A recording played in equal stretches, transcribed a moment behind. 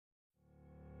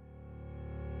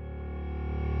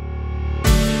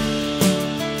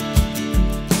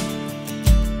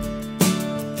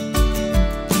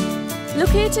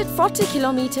Located 40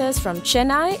 kilometers from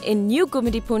Chennai in New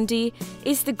Gummidipoondi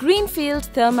is the Greenfield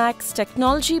Thermax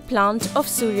Technology Plant of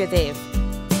Suryadev.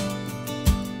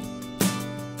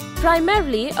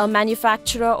 Primarily a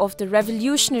manufacturer of the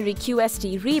revolutionary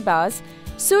QST rebars,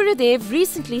 Suryadev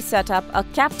recently set up a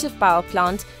captive power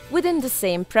plant within the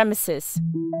same premises.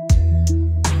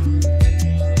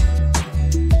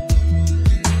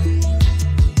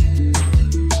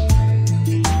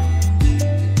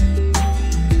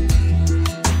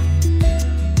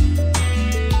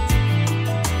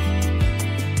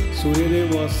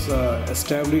 Suryadev was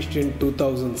established in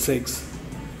 2006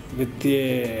 with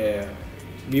a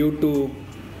view to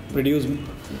produce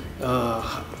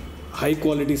high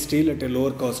quality steel at a lower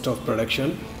cost of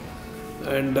production,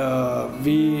 and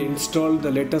we installed the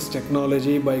latest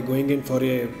technology by going in for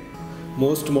a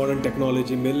most modern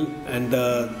technology mill and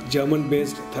the German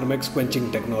based Thermax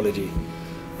quenching technology.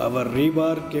 Our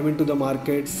rebar came into the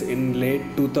markets in late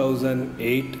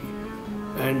 2008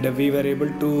 and we were able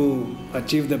to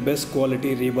achieve the best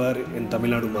quality rebar in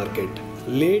Tamilnadu market.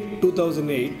 Late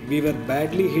 2008 we were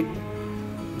badly hit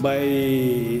by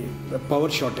a power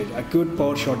shortage, acute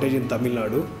power shortage in Tamil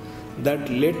Nadu, that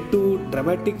led to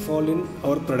dramatic fall in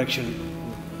our production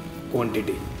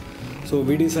quantity. So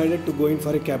we decided to go in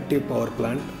for a captive power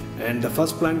plant, and the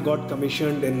first plant got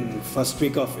commissioned in first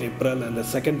week of April and the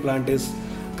second plant is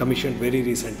commissioned very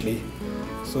recently.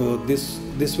 So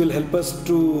this will help us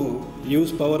to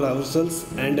use power ourselves,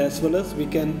 and as well as we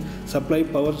can supply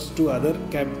powers to other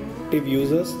captive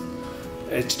users,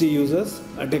 HD users,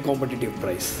 at a competitive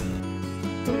price.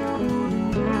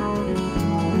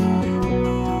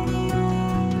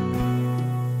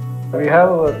 We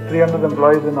have 300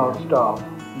 employees in our staff,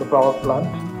 the power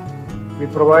plant. We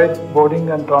provide boarding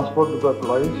and transport to the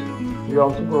employees. We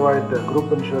also provide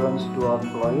group insurance to our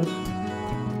employees.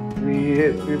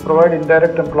 We provide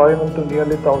indirect employment to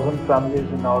nearly 1,000 families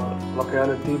in our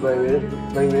locality by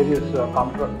various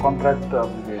contract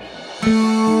obligations.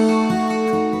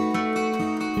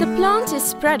 The plant is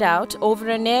spread out over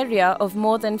an area of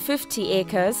more than 50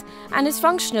 acres and is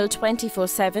functional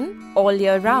 24/7 all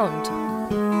year round.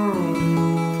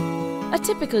 A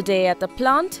typical day at the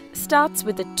plant starts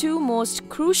with the two most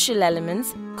crucial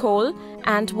elements, coal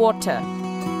and water.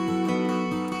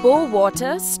 Bore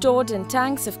water, stored in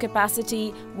tanks of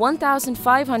capacity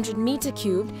 1,500 meter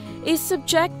cubed, is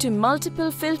subject to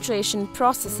multiple filtration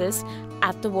processes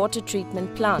at the water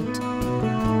treatment plant.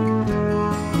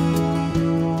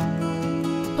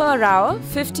 Per hour,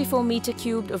 54 meter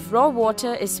cubed of raw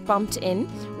water is pumped in,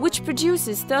 which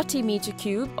produces 30 meter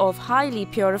cube of highly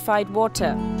purified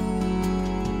water.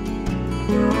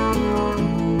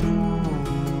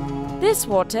 This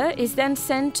water is then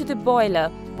sent to the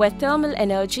boiler, where thermal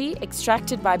energy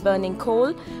extracted by burning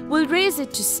coal will raise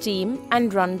it to steam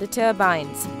and run the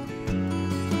turbines.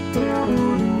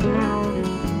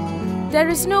 There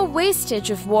is no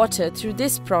wastage of water through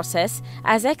this process,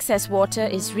 as excess water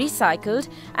is recycled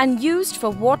and used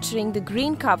for watering the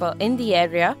green cover in the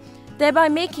area, thereby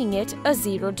making it a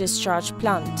zero discharge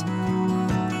plant.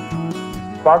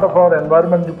 Part of our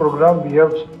environmental program, we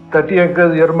have 30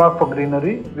 acres earmarked for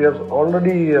greenery. We have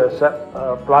already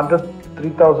planted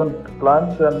 3,000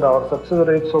 plants, and our success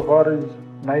rate so far is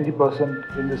 90%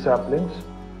 in the saplings.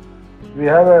 We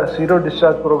have a zero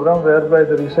discharge program whereby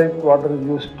the recycled water is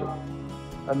used,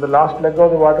 and the last leg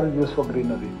of the water is used for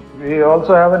greenery. We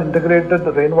also have an integrated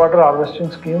rainwater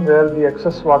harvesting scheme where the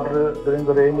excess water during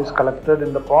the rain is collected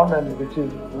in the pond, and which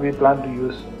we plan to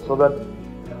use so that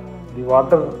the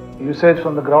water usage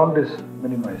from the ground is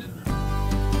minimized.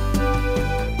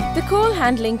 The coal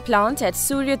handling plant at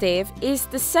Suryadev is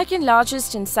the second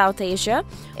largest in South Asia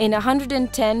in a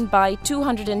 110 by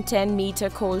 210 meter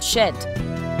coal shed.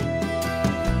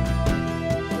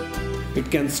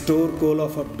 It can store coal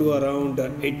of up to around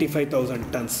 85,000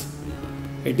 tons.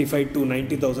 85 to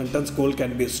 90,000 tons coal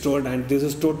can be stored, and this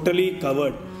is totally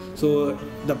covered. So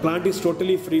the plant is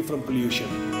totally free from pollution.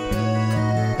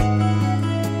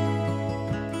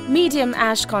 Medium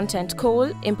ash content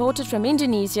coal imported from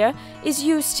Indonesia is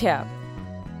used here.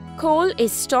 Coal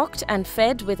is stocked and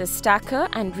fed with a stacker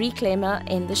and reclaimer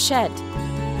in the shed.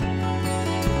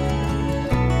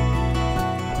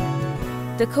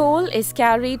 The coal is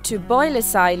carried to boiler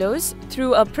silos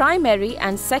through a primary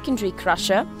and secondary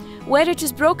crusher, where it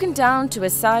is broken down to a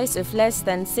size of less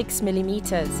than 6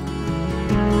 millimeters.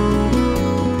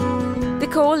 The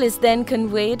coal is then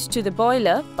conveyed to the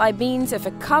boiler by means of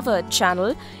a covered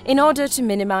channel in order to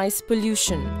minimize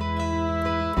pollution.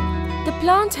 The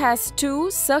plant has two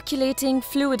circulating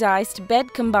fluidized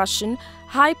bed combustion,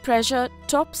 high-pressure,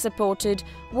 top-supported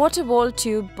water wall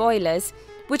tube boilers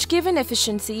which give an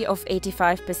efficiency of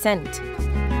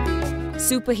 85%.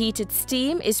 Superheated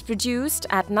steam is produced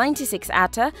at 96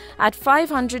 attar at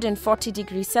 540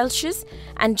 degrees Celsius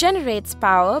and generates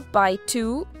power by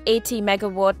two 80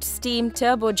 megawatt steam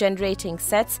turbo generating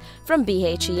sets from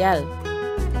BHEL.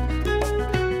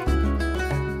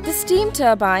 The steam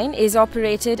turbine is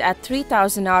operated at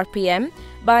 3000 RPM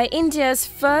by India's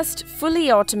first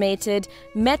fully automated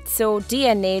Metso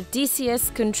DNA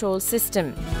DCS control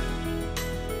system.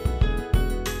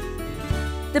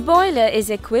 The boiler is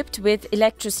equipped with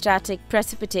electrostatic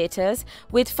precipitators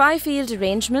with 5-field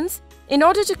arrangements in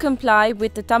order to comply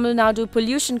with the Tamilnadu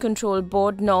Pollution Control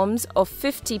Board norms of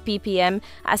 50 ppm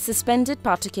as suspended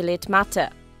particulate matter.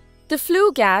 The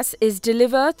flue gas is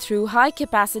delivered through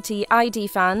high-capacity ID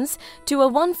fans to a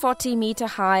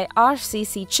 140-meter-high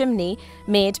RCC chimney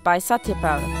made by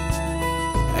Satyapal.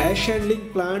 Ash handling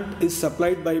plant is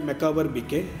supplied by Macabre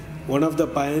BK, one of the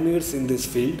pioneers in this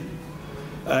field.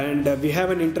 And we have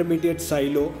an intermediate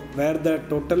silo where the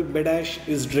total bed ash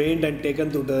is drained and taken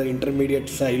to the intermediate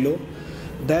silo.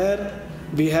 There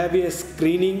we have a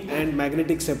screening and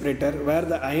magnetic separator where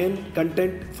the iron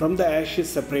content from the ash is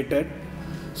separated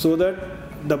so that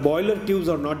the boiler tubes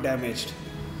are not damaged.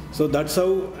 So that's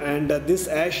how, and this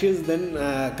ash is then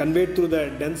conveyed through the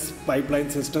dense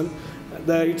pipeline system.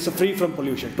 It's free from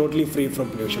pollution, totally free from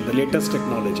pollution, the latest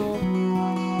technology.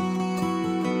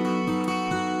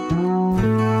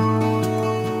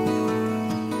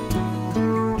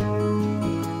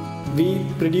 We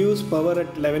produce power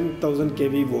at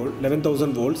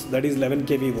 11,000 volts, that is 11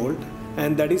 kV volt,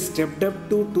 and that is stepped up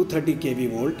to 230 kV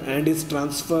volt and is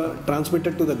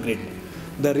transmitted to the grid.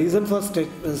 The reason for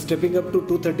stepping up to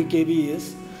 230 kV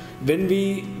is when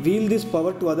we wheel this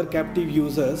power to other captive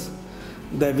users,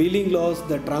 the wheeling loss,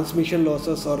 the transmission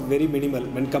losses are very minimal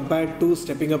when compared to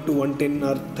stepping up to 110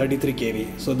 or 33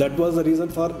 kV. So that was the reason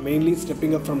for mainly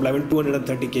stepping up from 11 to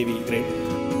 130 kV grade.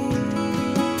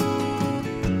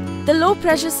 The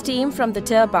low-pressure steam from the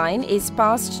turbine is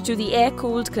passed to the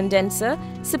air-cooled condenser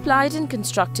supplied and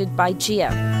constructed by GIA.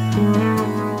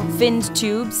 Finned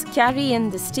tubes carry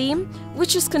in the steam,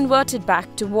 which is converted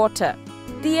back to water.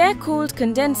 The air-cooled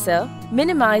condenser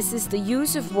minimizes the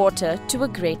use of water to a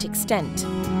great extent.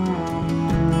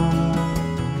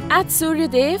 At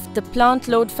Suryadev, the plant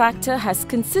load factor has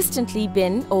consistently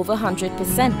been over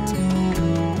 100%.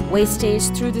 Wastage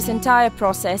through this entire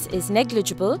process is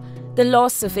negligible, the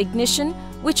loss of ignition,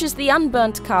 which is the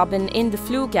unburnt carbon in the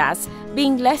flue gas,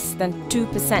 being less than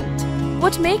 2%.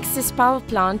 What makes this power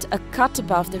plant a cut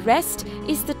above the rest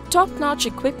is the top-notch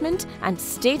equipment and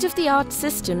state-of-the-art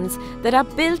systems that are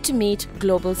built to meet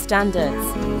global standards.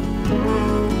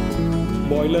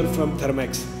 Boiler from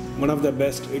Thermex, one of the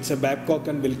best. It's a Babcock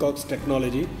and Wilcox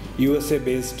technology,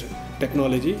 USA-based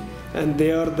technology, and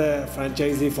they are the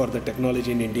franchisee for the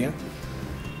technology in India.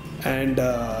 And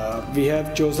we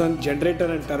have chosen generator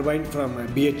and turbine from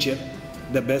BHEL,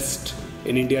 the best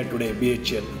in India today,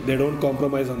 BHEL. They don't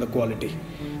compromise on the quality.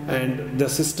 And the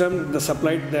system,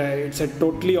 it's a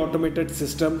totally automated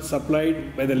system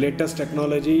supplied by the latest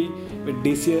technology with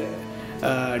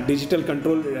digital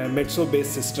control Metso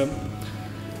based system.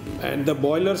 And the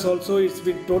boilers also, it's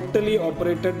been totally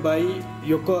operated by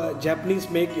Japanese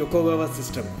make Yokogawa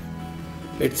system.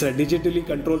 It's a digitally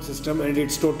controlled system and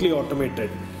it's totally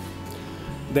automated.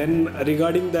 Then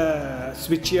regarding the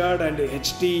switchyard and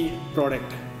HT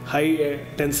product, high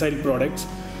tensile products,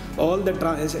 all the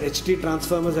HT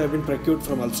transformers have been procured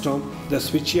from Alstom. The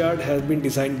switchyard has been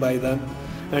designed by them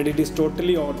and it is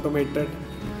totally automated.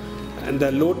 And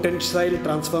the low tensile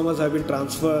transformers have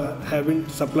been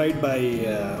supplied by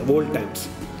Voltamps.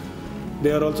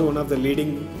 They are also one of the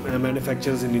leading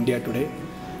manufacturers in India today.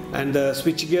 And the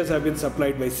switch gears have been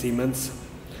supplied by Siemens.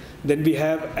 Then we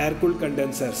have air-cooled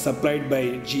condensers supplied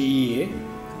by GEA,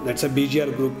 that's a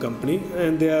BGR group company,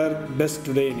 and they are best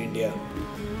today in India,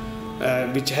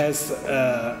 which has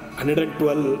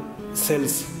 112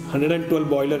 cells, 112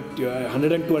 boiler,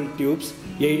 112 tubes,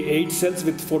 8 cells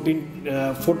with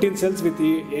 14 cells with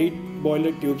 8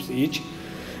 boiler tubes each,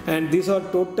 and these are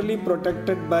totally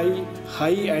protected by high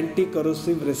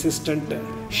anti-corrosive resistant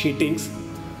sheetings.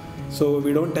 So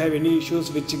we don't have any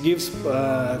issues, which gives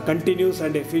continuous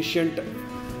and efficient,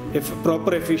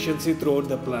 proper efficiency throughout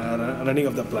the running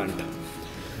of the plant.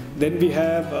 Then we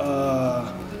have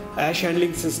ash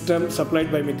handling system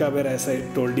supplied by Macabre, as I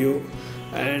told you,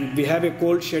 and we have a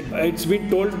cold shed. It's been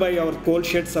told by our cold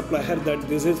shed supplier that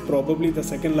this is probably the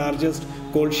second largest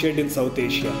cold shed in South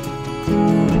Asia.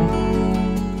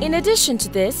 In addition to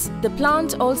this, the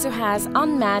plant also has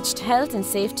unmatched health and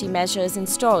safety measures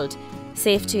installed.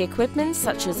 Safety equipment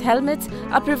such as helmets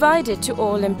are provided to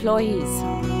all employees.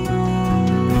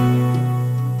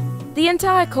 The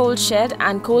entire coal shed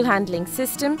and coal handling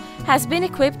system has been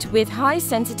equipped with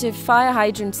high-sensitive fire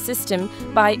hydrant system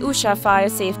by Usha Fire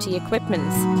Safety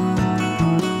Equipments.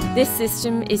 This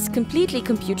system is completely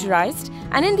computerized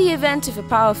and in the event of a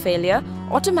power failure,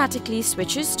 automatically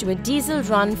switches to a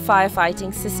diesel-run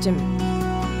firefighting system.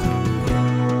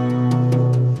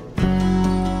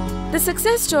 The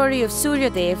success story of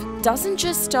Suryadev doesn't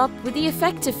just stop with the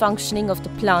effective functioning of the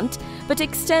plant, but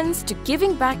extends to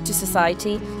giving back to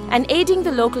society and aiding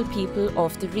the local people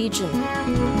of the region.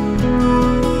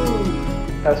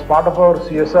 As part of our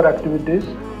CSR activities,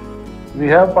 we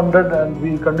have funded and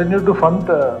we continue to fund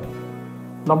a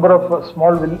number of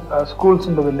small schools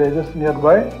in the villages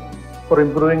nearby for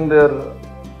improving their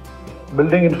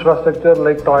building infrastructure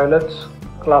like toilets,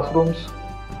 classrooms,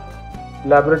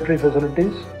 laboratory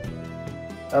facilities,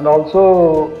 and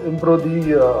also improve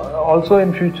the also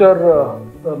in future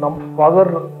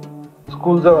further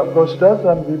schools have approached us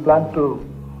and we plan to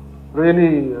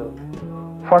really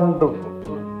fund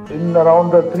in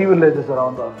around the 3 villages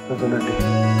around the facility.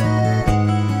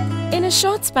 In a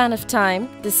short span of time,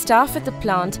 the staff at the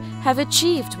plant have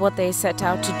achieved what they set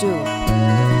out to do.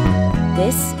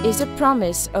 This is a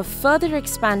promise of further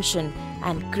expansion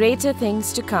and greater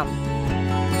things to come.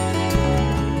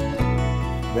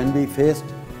 When we faced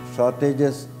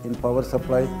shortages in power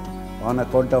supply on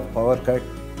account of power cut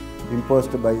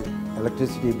imposed by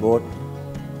electricity board,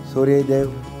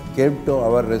 Suryadev came to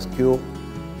our rescue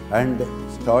and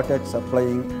started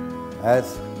supplying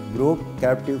as group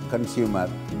captive consumer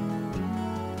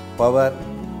power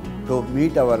to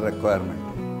meet our requirement.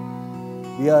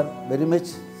 We are very much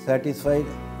satisfied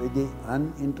with the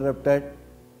uninterrupted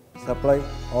supply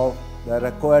of the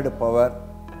required power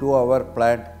to our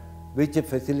plant, which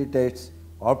facilitates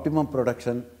optimum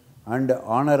production and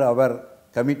honor our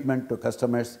commitment to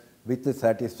customers with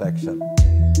satisfaction.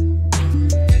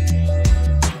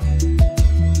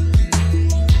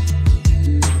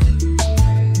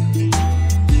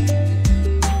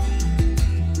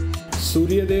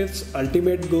 Suryadev's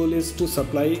ultimate goal is to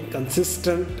supply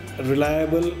consistent,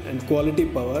 reliable and quality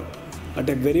power at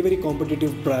a very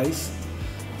competitive price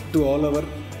to all our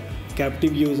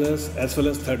captive users as well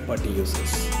as third-party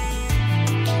users.